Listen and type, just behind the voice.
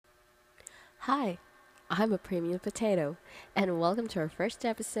Hi, I'm a premium potato, and welcome to our first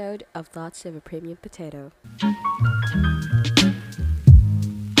episode of Thoughts of a Premium Potato.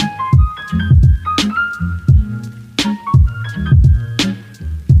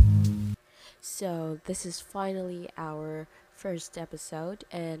 So, this is finally our first episode,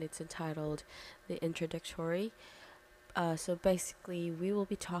 and it's entitled The Introductory. So, basically, we will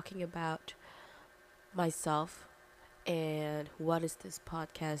be talking about myself and what is this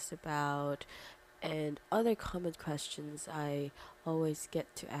podcast about, and other common questions I always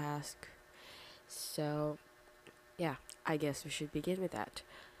get to ask. So, yeah, I guess we should begin with that.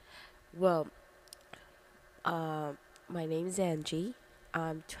 Well, uh, my name is Angie.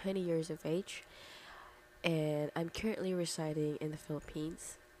 I'm 20 years of age, and I'm currently residing in the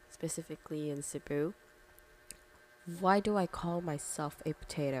Philippines, specifically in Cebu. Why do I call myself a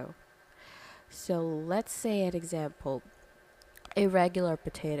potato? So let's say an example, a regular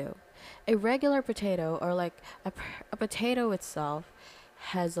potato. A regular potato, or like a potato itself,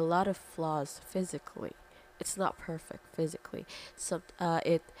 has a lot of flaws physically. It's not perfect physically. So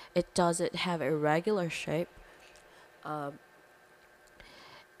it doesn't have a regular shape. Um,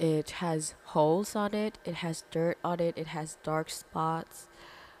 it has holes on it. It has dirt on it. It has dark spots.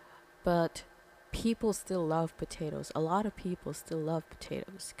 But people still love potatoes. A lot of people still love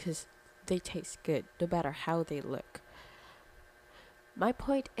potatoes because they taste good, no matter how they look. My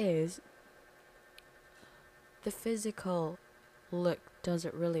point is, the physical look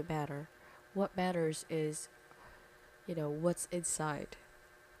doesn't really matter. What matters is, what's inside.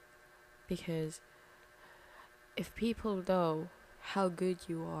 Because if people know how good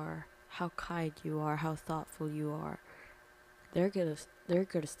you are, how kind you are, how thoughtful you are, they're gonna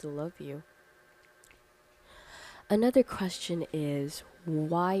still love you. Another question is,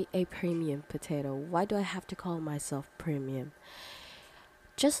 why a premium potato? Why do I have to call myself premium?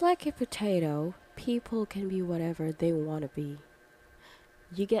 Just like a potato, people can be whatever they want to be.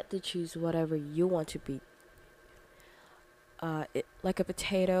 You get to choose whatever you want to be. Like a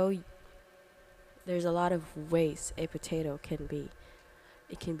potato, there's a lot of ways a potato can be.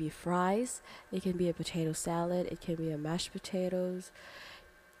 It can be fries, it can be a potato salad, it can be a mashed potatoes.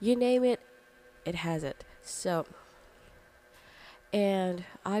 You name it, it has it. So, and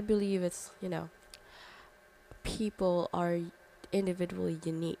I believe people are individually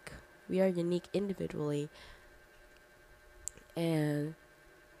unique. We are unique individually, and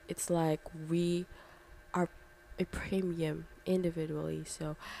it's like we are a premium individually.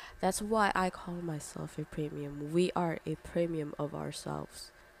 So that's why I call myself a premium. We are a premium of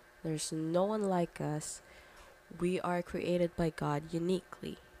ourselves. There's no one like us. We are created by God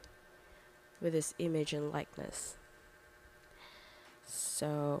uniquely with His image and likeness.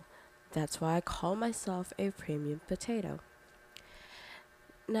 So that's why I call myself a premium potato.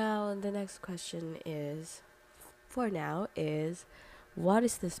 Now, the next question is, for now, is what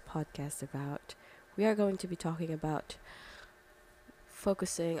is this podcast about? We are going to be talking about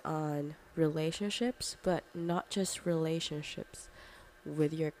focusing on relationships, but not just relationships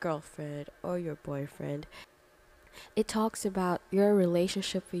with your girlfriend or your boyfriend. It talks about your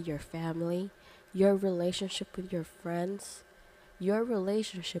relationship with your family, your relationship with your friends, your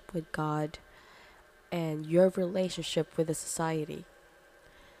relationship with God, and your relationship with the society.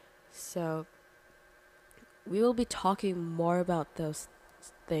 So, we will be talking more about those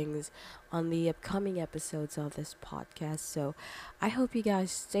things on the upcoming episodes of this podcast. So, I hope you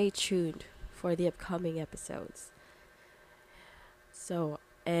guys stay tuned for the upcoming episodes. So,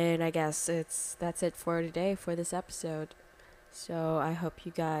 and I guess that's it for today for this episode. So, I hope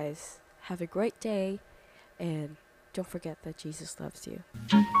you guys have a great day, and don't forget that Jesus loves you.